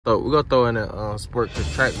So we're gonna throw in a sport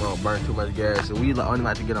because track won't burn too much gas. So we only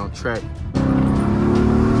like to get on track.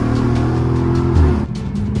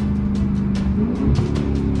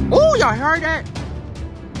 Oh, y'all heard that?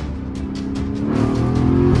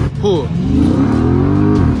 Pull.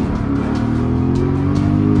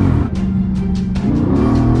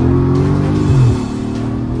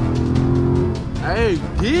 Hey,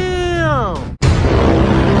 damn!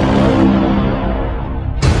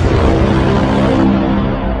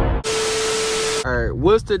 Alright,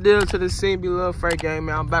 what's the deal to the cmblilfraent gang,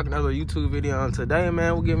 man? I'm back with another YouTube video on today,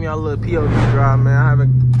 man. We're giving y'all a little POV drive, man. I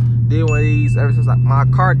haven't did one of these ever since my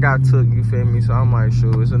car got took, you feel me? So I'm like,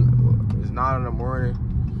 shoot, it's 9 in the morning.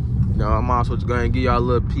 You know, I'm also just going to give y'all a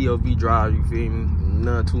little POV drive, you feel me?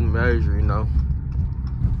 Nothing too major, you know.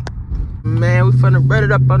 Man, we finna read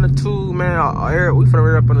it up on the tube, man. We finna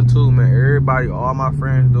read it up on the tube, man. Everybody, all my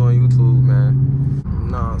friends doing YouTube, man.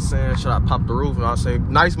 You know what I'm saying? Should I pop the roof? And I'll say,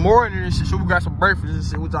 nice morning and shit. Should we got some breakfast and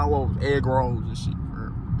shit? What y'all want? Egg rolls and shit.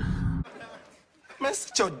 Man,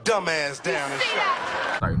 sit your dumb ass down and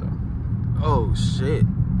shit. Like, oh, shit.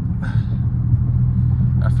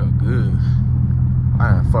 That felt good.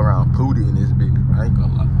 I ain't fuck around Pootie in this bitch. I ain't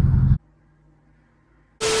gonna lie.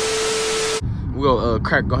 We'll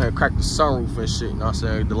go ahead and crack the sunroof and shit, you know what I'm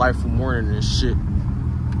saying? Delightful morning and shit.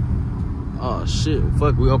 Oh shit,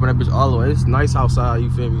 fuck, we open that bitch all the way. It's nice outside, you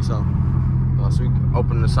feel me? So we can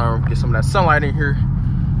open the sunroof, get some of that sunlight in here.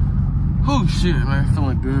 Oh shit, man,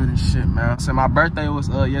 feeling good and shit, man. So my birthday was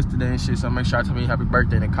yesterday and shit, so make sure I tell me happy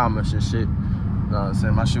birthday in the comments and shit. You know what I'm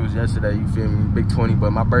saying? My shit was yesterday, you feel me? Big 20, but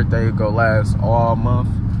my birthday go last all month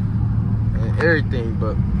and everything,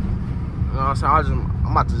 but you know what I'm saying?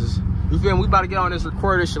 I'm about to just, you feel me? We about to get on this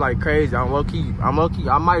recorder shit like crazy. I'm low key. I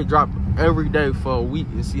might drop every day for a week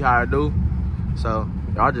and see how I do. So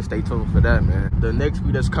y'all just stay tuned for that, man. The next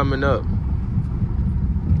week that's coming up,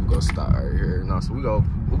 we gonna start right here. You know, so we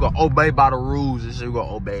gonna obey by the rules and shit. We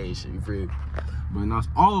gonna obey and shit. You feel me? But now,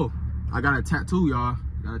 oh, I got a tattoo, y'all.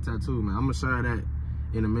 Got a tattoo, man. I'm gonna show you that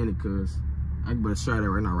in a minute, cause I can better show you that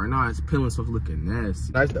right now. Right now, it's peeling, so it's looking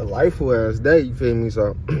nasty. Nice, delightful ass day. You feel me?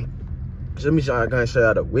 So. Let me show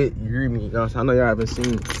y'all the wit, you hear me? You know, I know y'all haven't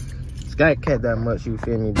seen Scatpack that much, you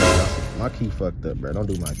feel me? But my key fucked up, bro. Don't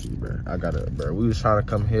do my key, bro. I got it, bro. We was trying to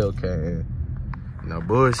come Hellcat and, you know,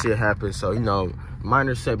 bullshit happened. So, you know,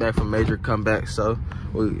 minor setback from major comeback. So,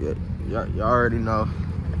 y'all already know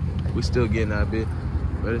we still getting that bit.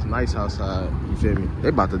 But it's nice outside, you feel me? They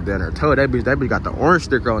about to dinner. Tell that bitch got the orange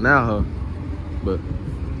sticker on now, huh? But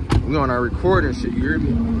we on our recording shit, you hear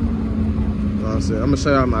me? You know what I'm saying? I'm gonna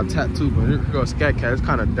show y'all my tattoo, but here goes Scatpack. It's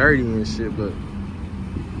kind of dirty and shit, but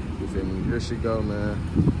you feel me? Here she go, man.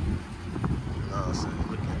 You know what I'm saying?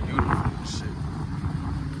 Looking beautiful and shit.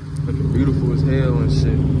 Looking beautiful as hell and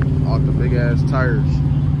shit. Off the big ass tires.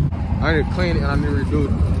 I need to clean it and I need to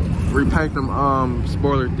repaint them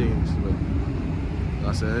spoiler things. But, you know what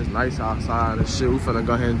I'm saying? It's nice outside and shit. We finna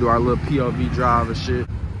go ahead and do our little POV drive and shit.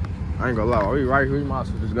 I ain't gonna lie, we right here, we might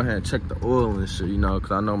as well just go ahead and check the oil and shit, you know,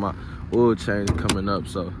 cause I know my oil change coming up,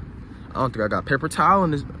 so I don't think I got paper towel in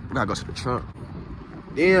this. I gotta go to the trunk.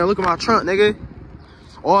 Damn, look at my trunk, nigga.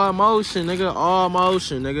 All motion, nigga. All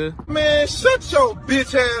motion, nigga. Man, shut your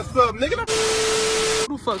bitch ass up, nigga.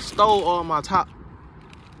 Who the fuck stole all my top?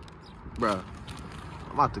 Bruh.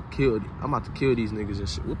 I'm about to kill these niggas and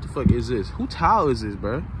shit. What the fuck is this? Who towel is this,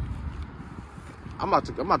 bruh? I'm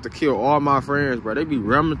about to kill all my friends, bro. They be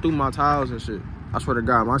running through my towels and shit. I swear to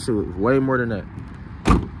God, my shit was way more than that.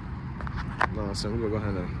 You know what I'm saying? We're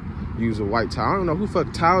gonna go ahead and use a white towel. I don't know who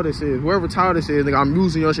fuck towel this is. Whoever towel this is, nigga, I'm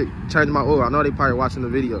using your shit, changing my oil. I know they probably watching the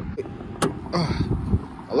video.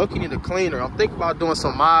 I look, you need a cleaner. I'm thinking about doing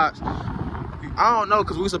some mods. I don't know,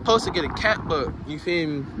 cause we were supposed to get a cat, but you feel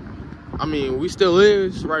me? I mean, we still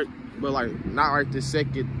is, right? But like, not right this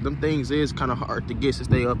second. Them things is kind of hard to get since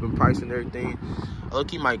they up in price and everything. Look,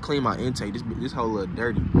 he might clean my intake. This whole little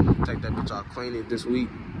dirty. Take that bitch off, clean it this week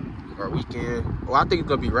or weekend. Well, I think it's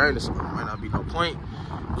gonna be raining, so there might not be no point.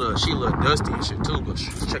 Look, she a little dusty and shit too, but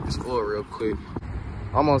check this oil real quick.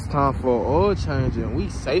 Almost time for an oil change, and we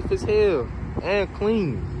safe as hell and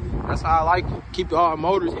clean. That's how I like it. Keep all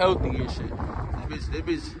motors healthy and shit.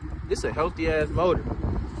 This a healthy ass motor.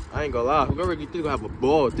 I ain't gonna lie, whoever get through gonna have a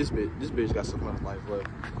ball with this bitch. This bitch got so much life left.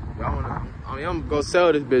 I'm gonna go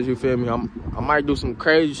sell this bitch, you feel me? I might do some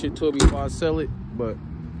crazy shit to it before I sell it, but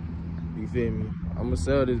you feel me? I'm gonna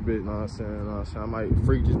sell this bitch, you know what I'm saying? You know what I'm saying? I might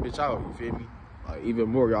freak this bitch out, you feel me? Like, even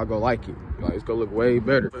more, y'all gonna like it. Like, it's gonna look way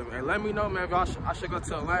better. And let me know, man, if I should go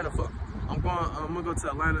to Atlanta. I'm gonna go to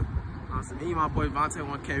Atlanta. Me and my boy Vontae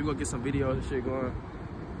 1K, we gonna get some videos and shit going.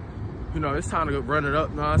 You know, it's time to run it up,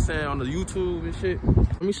 you know what I'm saying, on the YouTube and shit.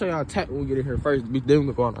 Let me show y'all Tat when we get in here first. Then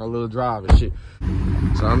we go on our little drive and shit.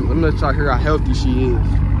 So let me let y'all hear how healthy she is.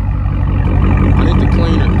 I need to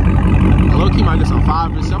clean her. I low-key might get some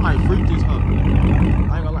 5 and I might freak this hoe. I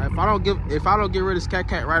ain't gonna lie. If I don't get rid of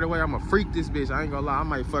Scatpack right away, I'ma freak this bitch. I ain't gonna lie. I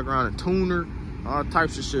might fuck around and tune her, all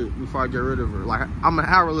types of shit before I get rid of her. Like, I'ma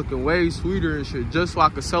have her looking way sweeter and shit, just so I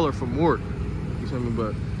could sell her for more. You feel me?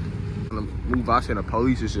 But move out to the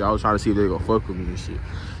police and shit. I was trying to see if they gonna fuck with me and shit.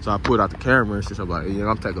 So I pulled out the camera and shit. So I'm like, yeah,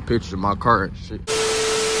 I'm taking pictures of my car and shit.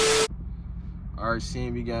 All right,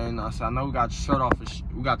 CMB gang. I know we got the shirt off and shit.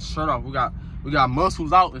 We got the shirt off. We got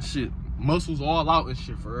muscles out and shit. Muscles all out and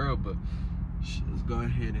shit for real. But shit, let's go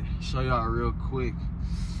ahead and show y'all real quick.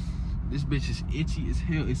 This bitch is itchy as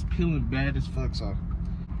hell. It's peeling bad as fuck. So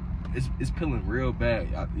it's peeling real bad.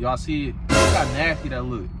 Y'all see it? Look how nasty that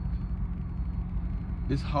look.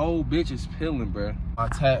 This whole bitch is peeling, bruh. My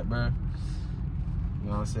tat, bruh. You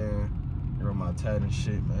know what I'm saying? Girl, my tat and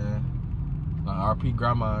shit, man. Like RP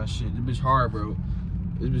grandma and shit. This bitch hard, bro.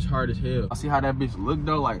 This bitch hard as hell. I see how that bitch look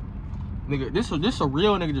though. Like, nigga, this a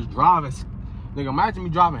real nigga just driving. Nigga, imagine me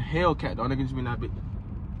driving Hellcat though. Nigga just be in that bitch.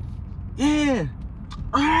 Yeah.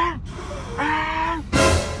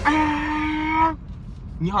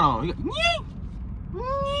 Hold on.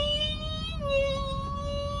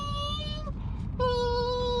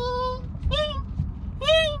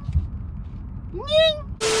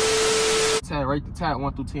 Rate the tat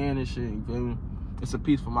 1 through 10 and shit, you feel me? It's a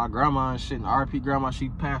piece for my grandma and shit. And RP grandma, she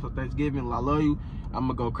passed for Thanksgiving. I love you. I'm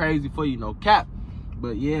gonna go crazy for you, no cap.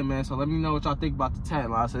 But yeah, man, so let me know what y'all think about the tat.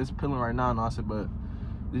 Like I said, it's peeling right now, and I said, but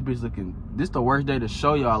this bitch looking, this the worst day to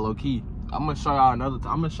show y'all low key. I'm gonna show y'all another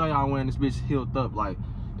time. I'm gonna show y'all when this bitch healed up. Like,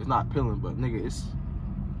 it's not peeling, but nigga, it's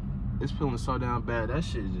peeling so damn bad. That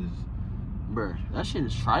shit just, bruh, that shit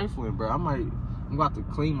is trifling, bruh. I'm about to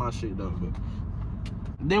clean my shit though, but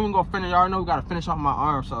then we gonna finish. Y'all know we gotta finish off my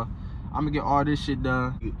arm, so I'm gonna get all this shit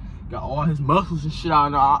done. Got all his muscles and shit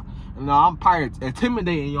out now. I'm probably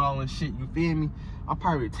intimidating y'all and shit, you feel me? I'm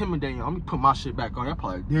probably intimidating y'all. Let me put my shit back on. Y'all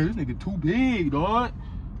probably like, damn, this nigga too big, dog.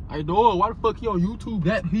 Hey, dog, why the fuck he on YouTube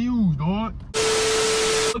that huge, dog?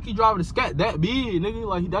 Look, he driving the Scat that big, nigga.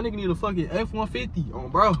 Like, that nigga need a fucking F-150 on,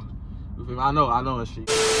 bro. You feel me? I know and shit.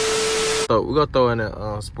 So we gonna throw in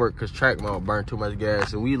a sport, cause track mode burn too much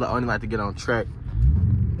gas, and we only like to get on track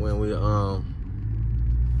when we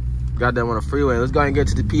got that on the freeway. Let's go ahead and get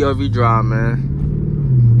to the POV drive, man.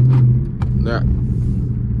 Now,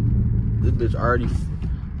 this bitch already,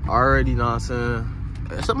 you know what I'm saying?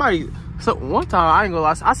 One time, I ain't gonna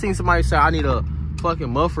lie, I seen somebody say I need a fucking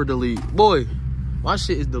muffler delete. Boy, my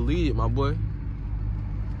shit is deleted, my boy.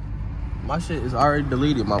 My shit is already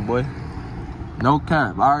deleted, my boy. No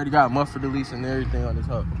cap. I already got muffler deletes and everything on this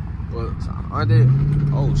hoe. But aren't they?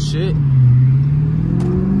 Oh shit.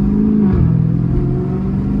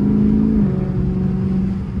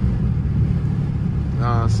 Know what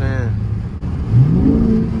I'm saying?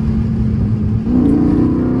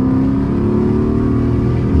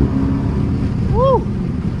 Woo!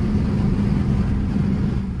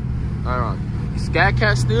 Alright.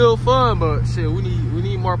 Scatcat still fun, but shit, we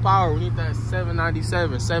need more power. We need that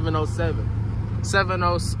 797, 707.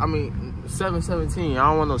 717. I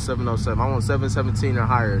don't want no 707. I want 717 or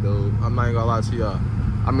higher, dude. I'm not even gonna lie to y'all.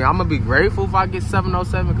 I mean, I'm gonna be grateful if I get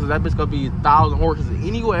 707 because that bitch gonna be 1,000 horses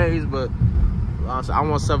anyways, but I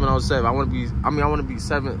want 707. I want to be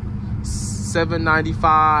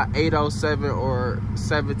 795, 807, or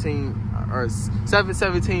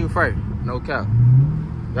 717 freight. No cap.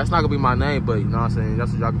 That's not gonna be my name, but you know what I'm saying.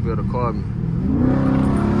 That's what y'all can be able to call me.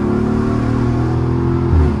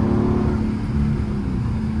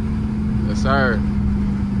 Yes, sir.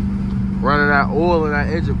 Running that oil in that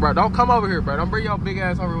engine, bro. Don't come over here, bro. Don't bring your big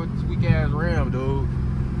ass over with this weak ass ram, dude.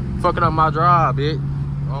 Fucking up my drive, bitch.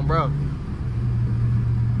 Bro.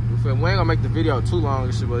 We ain't gonna make the video too long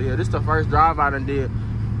and shit, but yeah, this is the first drive I done did.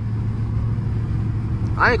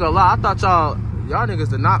 I ain't gonna lie, I thought y'all niggas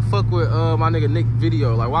did not fuck with my nigga Nick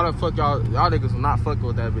video. Like, why the fuck y'all niggas will not fuck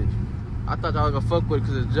with that bitch? I thought y'all gonna fuck with it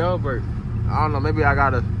because it's jailbreak. I don't know, maybe I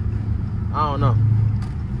don't know.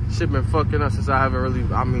 Shit been fucking up since I haven't really,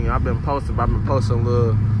 I've been posting a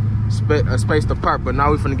little space apart, but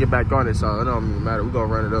now we finna get back on it, so it don't even matter. We gonna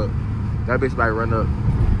run it up. That bitch about to run up.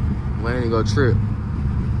 We ain't gonna trip.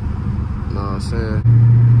 You know what I'm saying?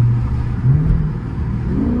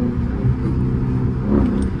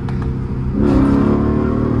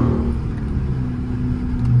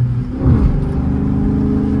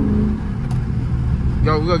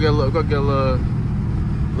 Yo, we gonna get a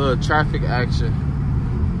little traffic action.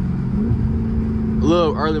 A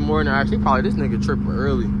little early morning action. Probably this nigga tripping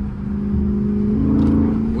early.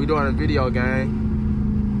 We doing a video, gang.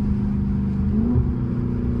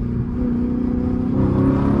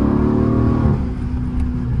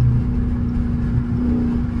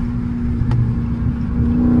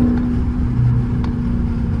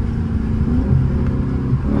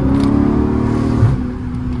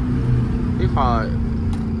 He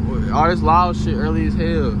probably all this loud shit early as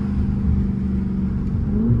hell.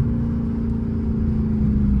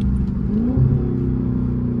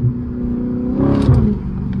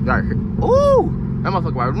 Ooh, that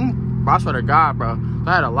motherfucker, bro. I swear to God, bro. If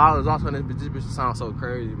I had a loud exhaust on this bitch sounds so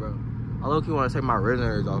crazy, bro. I low-key want to take my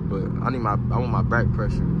resonators off, but I want my back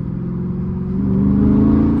pressure.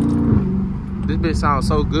 This bitch sounds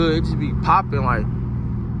so good. It just be popping like,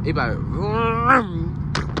 it be like,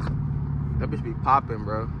 that bitch be popping,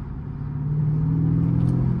 bro.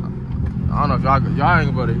 I don't know if y'all ain't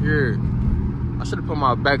gonna be able to hear it. I should have put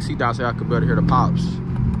my back seat down so I could be able to hear the pops.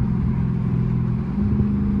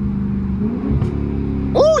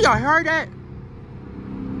 Ooh, y'all heard that?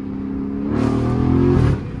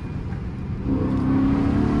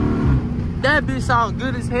 That bitch sound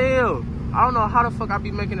good as hell. I don't know how the fuck I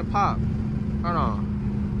be making it pop. Hold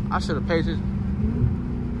on. I should have paid this.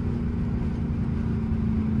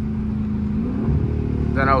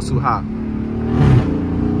 Then that was too hot.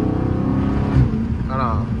 Hold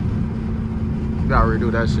on. Gotta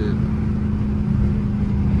redo that shit.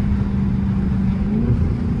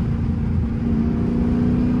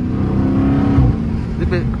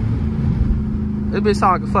 This bitch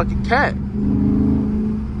sound like a fucking cat.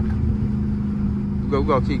 We're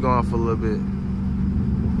gonna keep going for a little bit.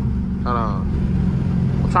 Hold on.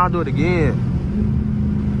 I'm trying to do it again.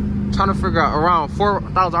 I'm trying to figure out around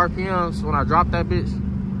 4,000 RPMs when I drop that bitch.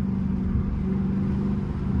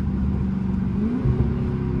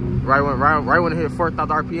 Right when it hit 4,000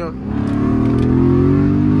 RPM.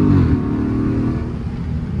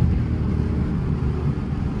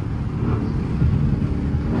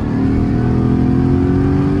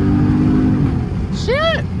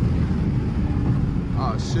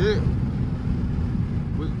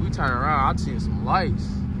 Turn around, I see some lights.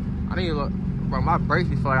 I need to look, bro. My brakes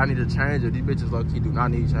feel like I need to change it. These bitches low key do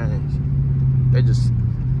not need change. They just,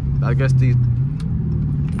 I guess these.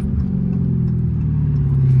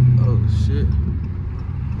 Oh shit!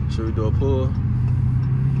 Should we do a pull?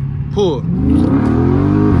 Pull.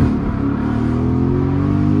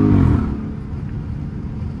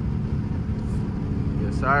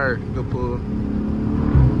 Yes, sir. Good pull.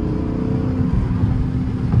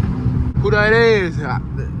 Who that is?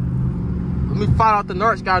 Let me find out the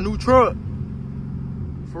Narcs got a new truck.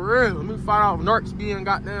 For real. Let me find out if Narcs being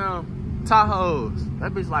goddamn Tahoes.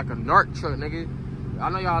 That bitch like a Narc truck, nigga. I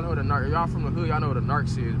know y'all know what a Narc. Y'all from the hood, y'all know what a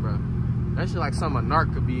Narcs is, bro. That shit like something a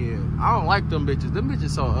Narc could be in. I don't like them bitches. Them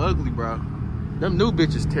bitches so ugly, bro. Them new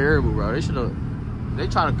bitches terrible, bro. They should've. They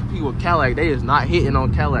try to compete with Cadillac. They is not hitting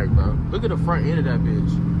on Cadillac, bro. Look at the front end of that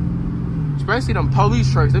bitch. Especially them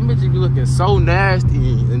police trucks. Them bitches be looking so nasty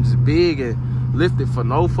and just big and lifted for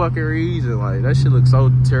no fucking reason. Like, that shit looks so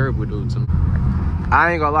terrible, dude, to me.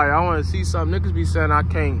 I ain't gonna lie, I wanna see some niggas be saying I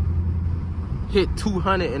can't hit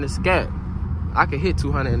 200 in the scat. I can hit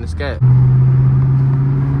 200 in the scat.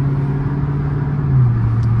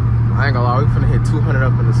 I ain't gonna lie, we finna hit 200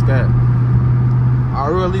 up in the scat.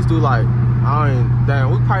 I'll at least do like,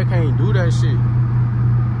 damn, we probably can't do that shit.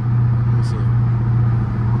 Let me see.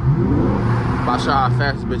 If I show how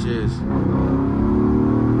fast this bitch is.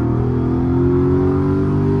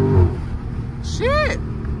 Shit!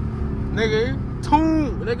 Nigga,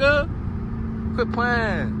 nigga. Quit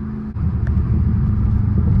playing.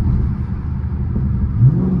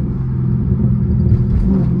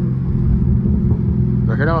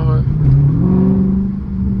 Go hear that one?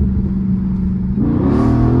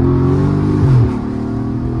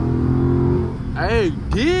 Hey,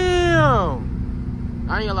 damn!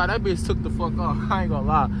 I ain't gonna lie, that bitch took the fuck off. I ain't gonna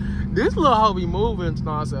lie. This little hoe be moving,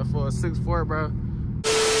 nonsense, for a 6'4", bro.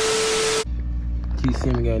 Keep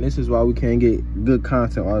seeing again. This is why we can't get good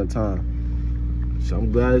content all the time. So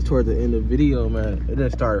I'm glad it's towards the end of the video, man. It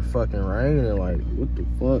just started fucking raining. Like, what the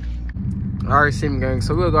fuck? Alright, Sim gang.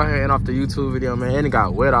 So we'll go ahead and end off the YouTube video, man. And it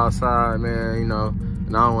got wet outside, man. You know,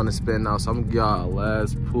 and I don't want to spin now, so I'm gonna give y'all a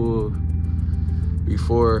last pull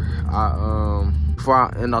before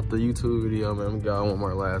I end off the YouTube video, man. I'm gonna give y'all one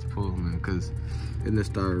more last pull, man, because it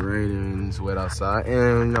just started raining and it's wet outside,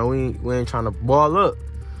 and you know we ain't trying to ball up.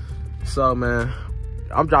 So, man,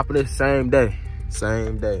 I'm dropping this same day,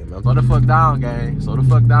 man. Slow the fuck down, gang. Slow the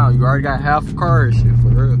fuck down. You already got half a car and shit, for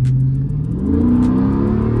real.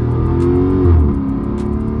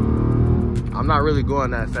 I'm not really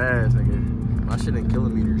going that fast, nigga. My shit in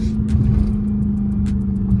kilometers.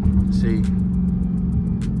 See,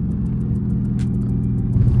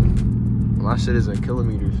 my shit is in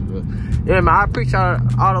kilometers, but yeah, man, I appreciate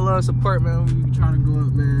all the love and support, man. We trying to go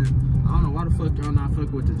up, man. I don't know why the fuck y'all not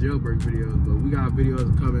fucking with the jailbreak videos, but we got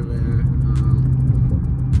videos coming, man.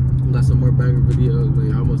 We got some more banger videos, man.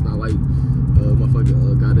 Y'all must not like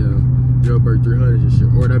motherfucking goddamn jailbreak 300 and shit,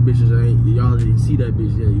 or that bitch ain't, y'all didn't see that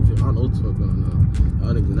bitch yet. You feel? I don't know what the fuck going on.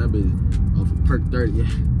 Y'all niggas, that bitch off of perk 30, yeah,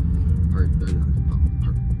 perk 30.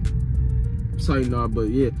 So you know, but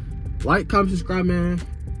yeah, like, comment, subscribe, man.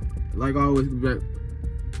 Like always, be back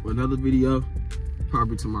with another video,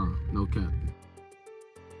 probably tomorrow. No cap.